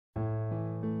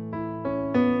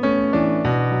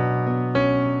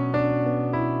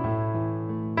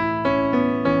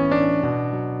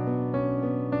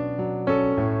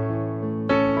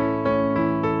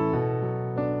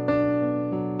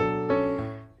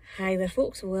Hi there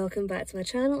folks, welcome back to my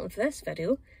channel, and for this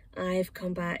video I've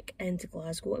come back into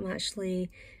Glasgow. I'm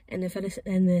actually in the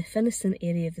Finnieston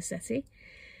area of the city.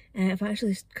 I've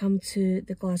actually come to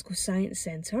the Glasgow Science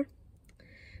Centre,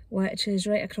 which is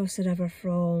right across the river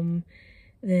from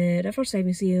the Riverside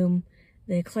Museum,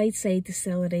 the Clydeside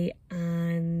Distillery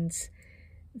and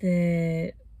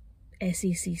the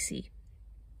SECC.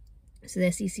 So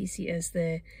the SECC is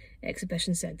the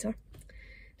exhibition centre.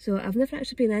 So I've never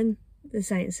actually been in the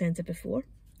Science Centre before.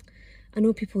 I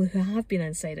know people who have been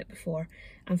inside it before,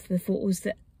 and from the photos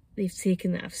that they've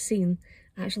taken that I've seen,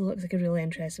 it actually looks like a really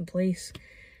interesting place.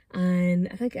 And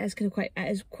I think it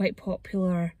is quite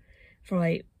popular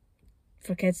for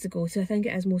kids to go to. I think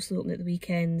it is mostly open at the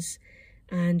weekends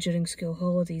and during school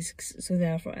holidays, so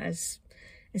therefore it is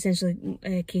essentially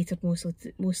catered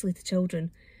mostly to children.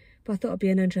 But I thought it'd be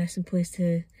an interesting place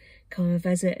to come and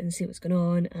visit and see what's going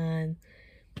on and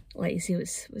let you see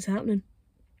what's happening.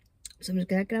 So I'm just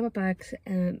gonna grab my bags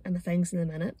and my things in a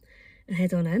minute and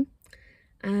head on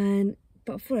in.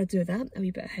 But before I do that, a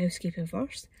wee bit of housekeeping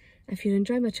first. If you're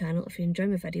enjoying my channel, if you enjoy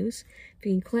my videos, if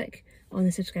you can click on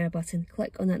the subscribe button,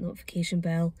 click on that notification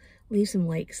bell, leave some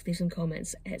likes, leave some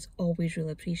comments, it's always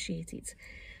really appreciated.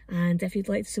 And if you'd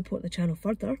like to support the channel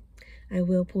further, I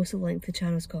will post a link to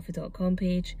channelscoffee.com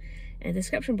page in the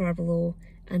description bar below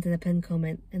and in a pinned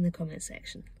comment in the comment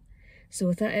section. So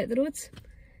with that out the road,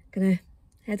 gonna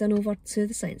head on over to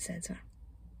the Science Centre.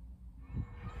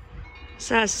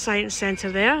 So that's the Science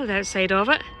Centre there, the outside of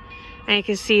it. And you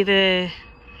can see the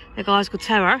Glasgow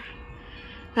Tower.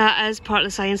 That is part of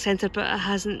the Science Centre, but it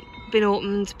hasn't been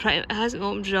opened. It hasn't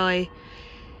opened really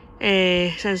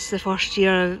since the first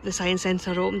year the Science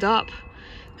Centre opened up.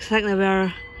 Because I think there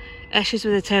were issues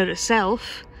with the tower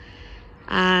itself,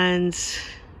 and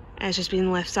it's just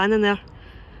been left standing there.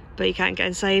 But you can't get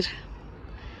inside.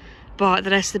 But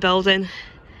the rest of the building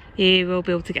you will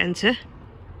be able to get into.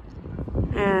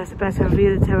 It's a better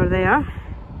view of the tower there.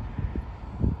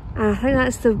 I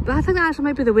think that actually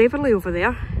might be the Waverley over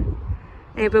there.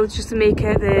 Built just to make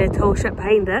it the tall ship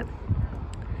behind it.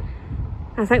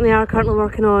 I think they are currently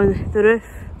working on the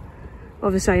roof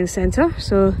of the Science Centre,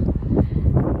 so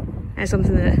it's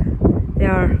something that they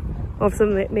are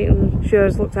obviously making sure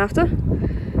is looked after.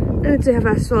 And they do have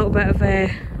this little bit of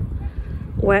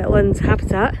wetland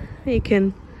habitat that you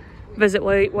can visit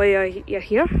while you're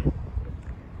here.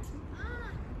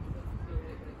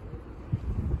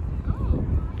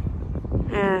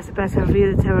 It's a better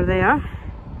view of the tower there.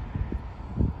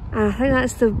 I think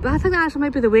that actually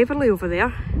might be the Waverley over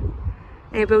there.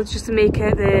 Built just to make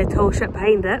it the tall ship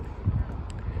behind it.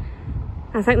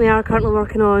 I think they are currently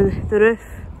working on the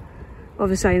roof of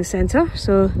the Science Centre,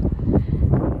 so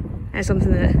it's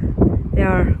something that they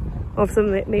are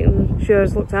obviously making sure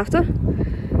is looked after.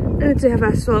 And they do have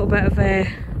this little bit of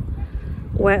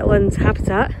wetland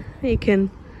habitat that you can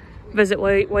visit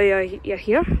while you're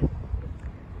here.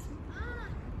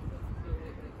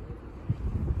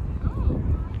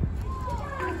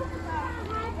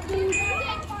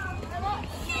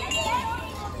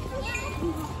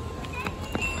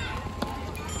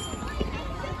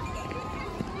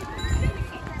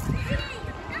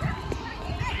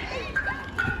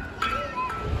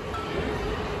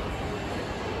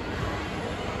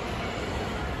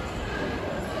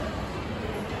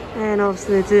 And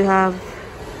obviously they do have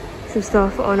some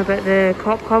stuff on about the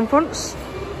COP conference,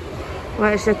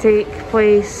 which did take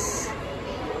place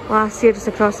last year just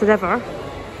across the river.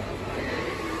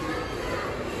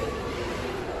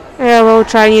 I will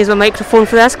try and use my microphone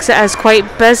for this because it is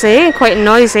quite busy, quite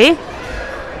noisy.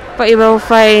 But you will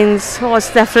find lots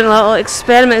of different little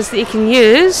experiments that you can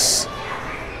use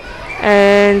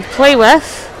and play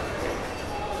with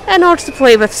in order to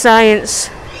play with science.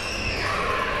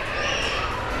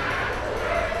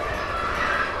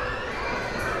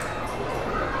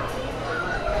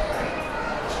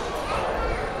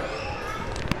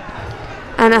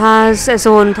 And it has its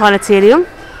own planetarium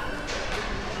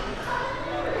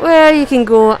where you can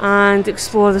go and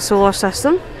explore the solar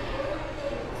system.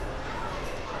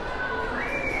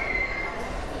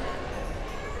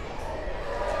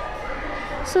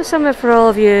 So somewhere for all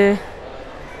of you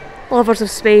lovers of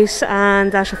space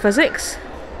and astrophysics.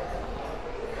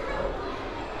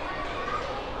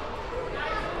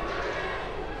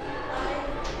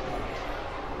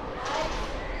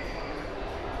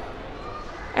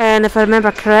 And if I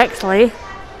remember correctly,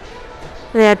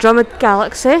 the Andromeda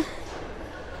Galaxy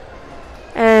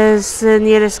is the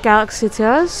nearest galaxy to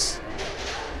us.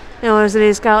 Or is the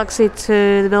nearest galaxy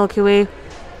to the Milky Way.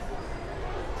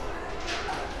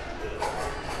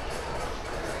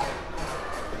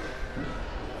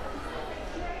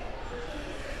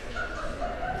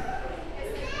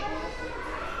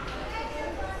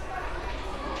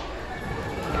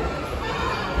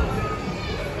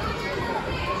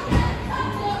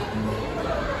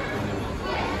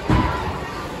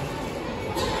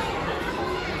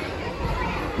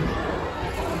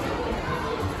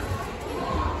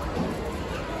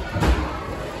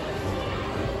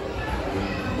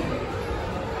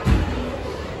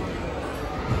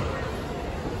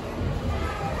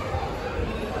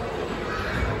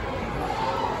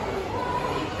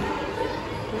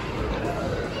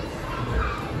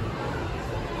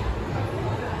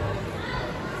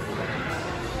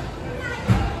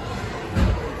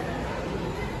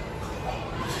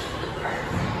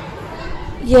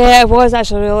 Yeah, it was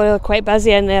actually really quite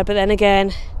busy in there, but then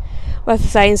again, with the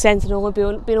Science Centre only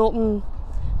being open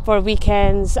for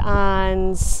weekends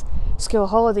and school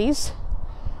holidays,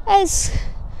 that's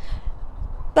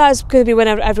going to be when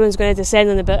everyone's going to descend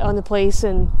on the place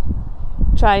and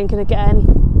try and kind of get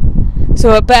in.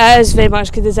 So, but it is very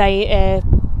much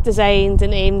designed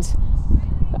and aimed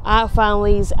at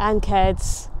families and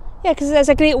kids. Yeah, because it's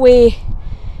a great way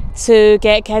to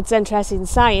get kids interested in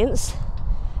science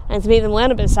and to make them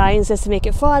learn about science, is to make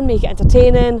it fun, make it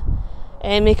entertaining,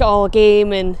 and make it all a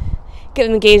game and get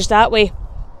them engaged that way.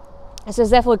 So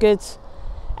it's definitely good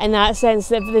in that sense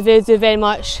that they do very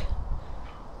much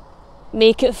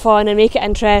make it fun and make it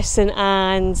interesting,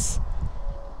 and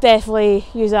definitely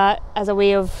use that as a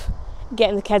way of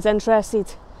getting the kids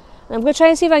interested. And I'm going to try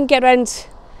and see if I can get around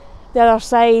the other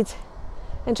side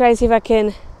and try and see if I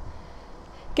can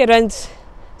get around,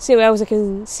 see what else I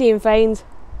can see and find.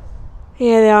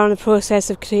 Yeah, they are in the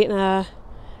process of creating a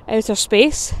outer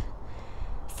space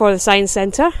for the Science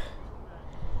Centre.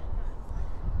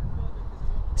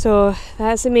 So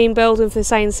that's the main building for the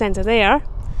Science Centre there,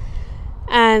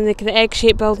 and the kind of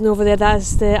egg-shaped building over there,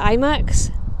 that's the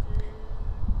IMAX.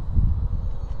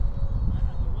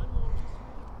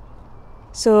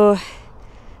 So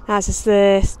that's just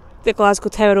the Glasgow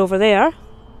Tower over there,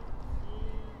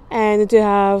 and they do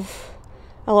have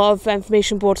a lot of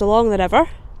information boards along the river.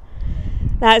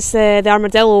 That's the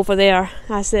armadillo over there,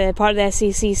 that's the part of the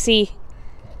SCCC.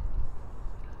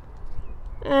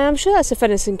 I'm sure that's the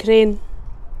Finiston crane.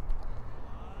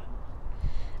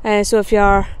 So if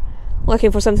you're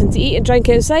looking for something to eat and drink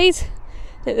outside,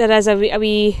 there is a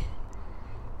wee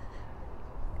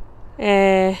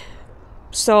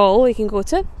stall you can go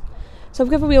to. So I'm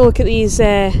going to have a wee look at these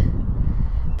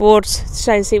boards to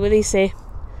try and see what they say.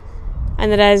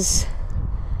 And there is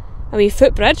a wee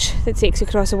footbridge that takes you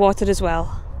across the water as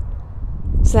well.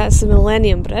 So that's the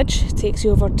Millennium Bridge. It takes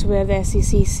you over to where the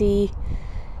SCCC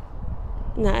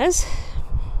and that is.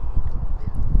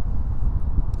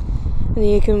 And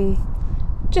you can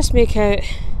just make out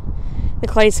the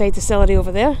Clydeside distillery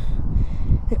over there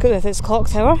with its clock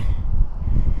tower,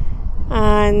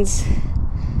 and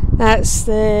that's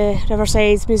the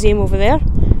Riverside Museum over there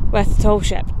with the tall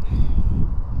ship.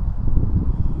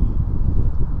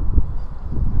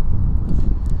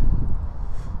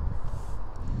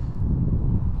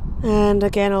 And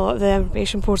again, a lot of the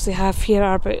information boards they have here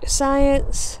are about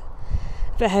science,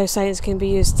 about how science can be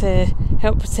used to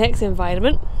help protect the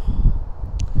environment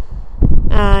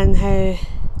and how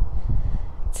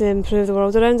to improve the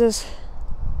world around us.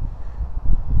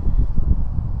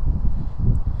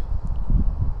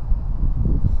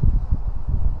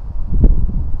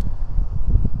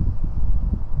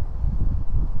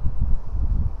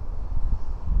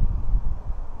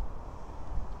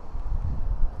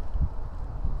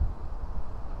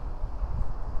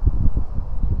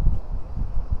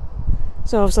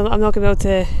 So obviously I'm not going to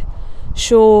be able to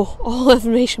show all the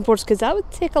information boards because that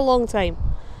would take a long time.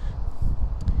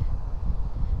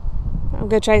 I'm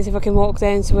going to try and see if I can walk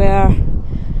down to where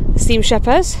the steamship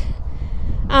is.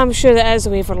 I'm sure that is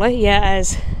Waverley. Yeah, it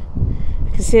is.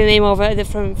 I can see the name of it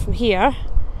from here.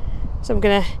 So I'm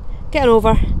going to get on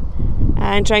over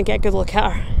and try and get a good look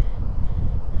at her.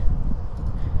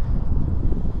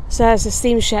 So that's the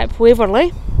steamship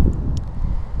Waverley.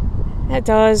 It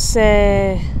does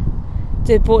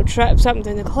do boat trips up and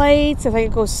down the Clyde. I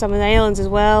think it goes to some of the islands as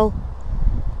well.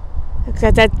 Because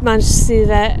I did manage to see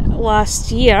that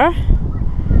last year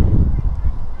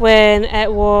when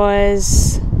it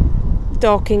was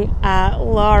docking at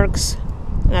Largs,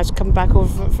 and I was coming back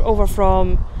over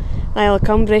from the Isle of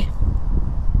Cumbrae.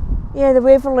 Yeah, the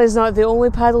Waverley is not the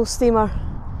only paddle steamer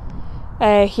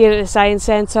here at the Science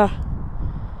Centre.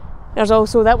 There's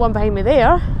also that one behind me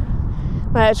there,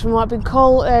 which from what I've been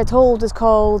told is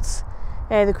called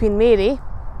the Queen Mary.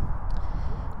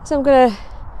 So I'm going to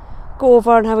go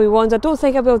over and have a wee wander. I don't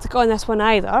think I'll be able to go on this one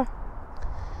either,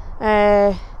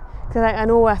 because I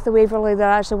know with the Waverley they're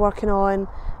actually working on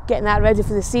getting that ready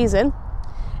for the season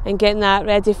and getting that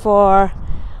ready for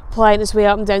plying its way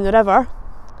up and down the river.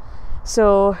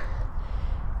 So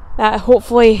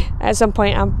hopefully at some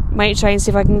point I might try and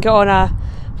see if I can get on a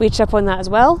wee trip on that as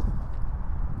well.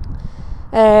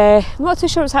 I'm not too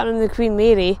sure what's happening in the Queen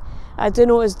Mary. I do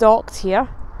know it's docked here,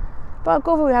 but I'll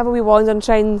go over and have a wee wander and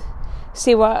try and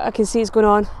see what I can see is going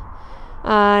on,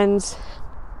 and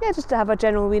yeah, just to have a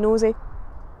general wee nosy.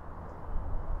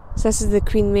 So this is the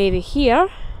Queen Mary here.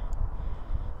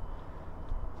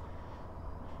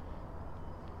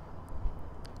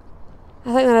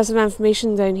 I think there is some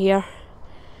information down here.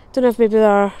 Don't know if maybe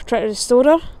they're trying to restore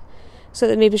her so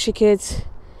that maybe she could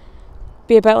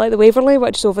be a bit like the Waverley,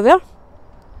 which is over there,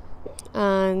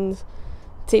 and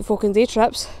take folk on day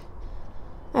trips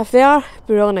if they are. It'd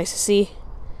be really nice to see.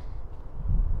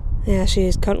 Yeah, she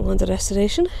is currently under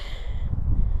restoration,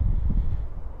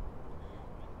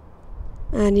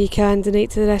 and you can donate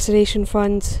to the restoration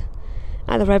fund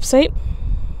at their website.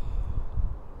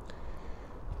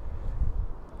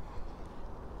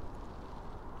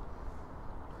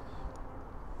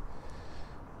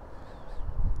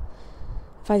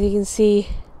 In fact, you can see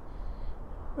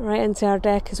right into our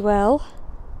deck as well.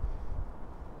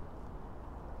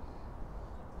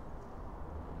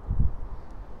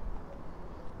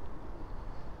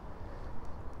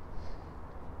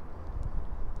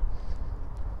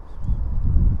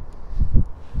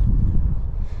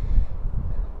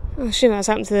 I assume that's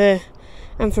happened to the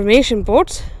information board.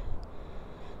 It's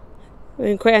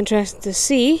been quite interesting to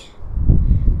see.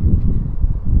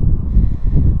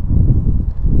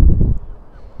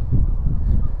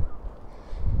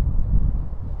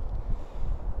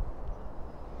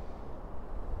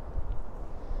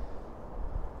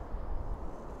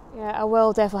 Yeah, I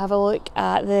will definitely have a look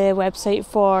at the website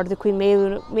for the Queen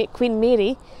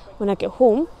Mary when I get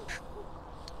home,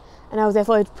 and I'll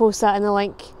definitely post that in the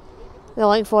link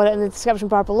for it in the description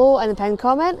bar below and the pinned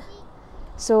comment.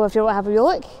 So if you want to have a wee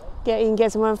look, you can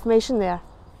get some more information there.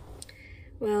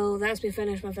 Well, that's me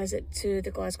finished my visit to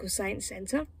the Glasgow Science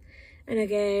Centre, and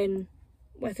again,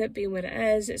 with it being where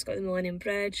it is, it's got the Millennium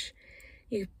Bridge.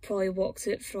 You probably walked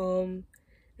it from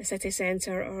the city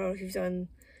centre, or if you've done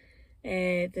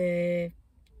the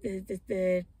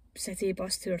city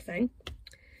bus tour thing,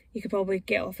 you could probably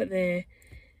get off at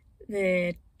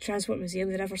the Transport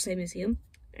Museum, the Riverside Museum,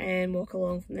 and walk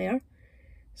along from there.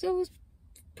 So it's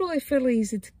probably fairly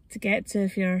easy to get to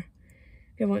if you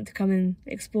want to come and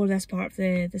explore this part of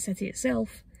the city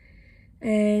itself.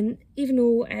 And even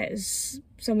though it is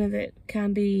something that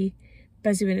can be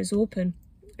busy when it's open,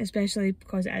 especially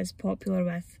because it is popular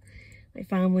with like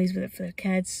families with it for their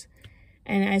kids,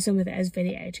 and it is something that is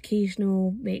very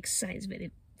educational, makes science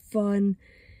very fun,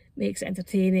 makes it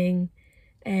entertaining.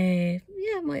 Yeah,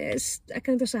 I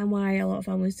can understand why a lot of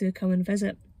families do come and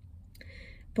visit.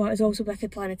 But it's also with the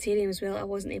planetarium as well. I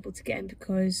wasn't able to get in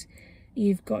because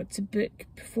you've got to book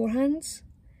beforehand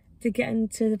to get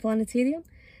into the planetarium.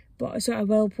 But so I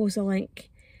will post a link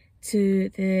to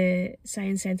the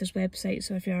Science Centre's website,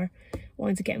 so if you're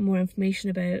wanting to get more information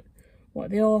about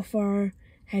what they offer,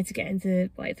 how to get into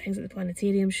like things like the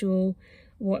planetarium show,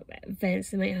 what events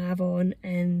they might have on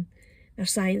in their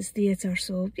science theatre.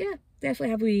 So yeah, definitely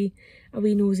have a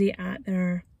wee nosy at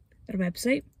their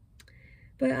website.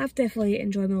 But I've definitely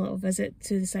enjoyed my little visit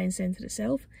to the Science Centre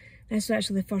itself. This was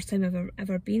actually the first time I've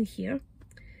ever been here,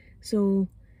 so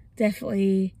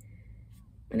definitely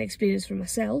an experience for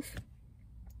myself.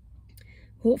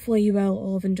 Hopefully you will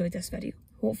all have enjoyed this video.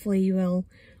 Hopefully you will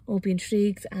all be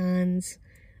intrigued and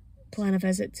plan a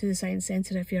visit to the Science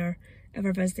Centre if you're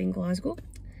ever visiting Glasgow.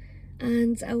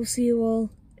 And I will see you all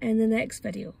in the next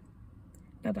video.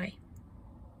 Bye bye.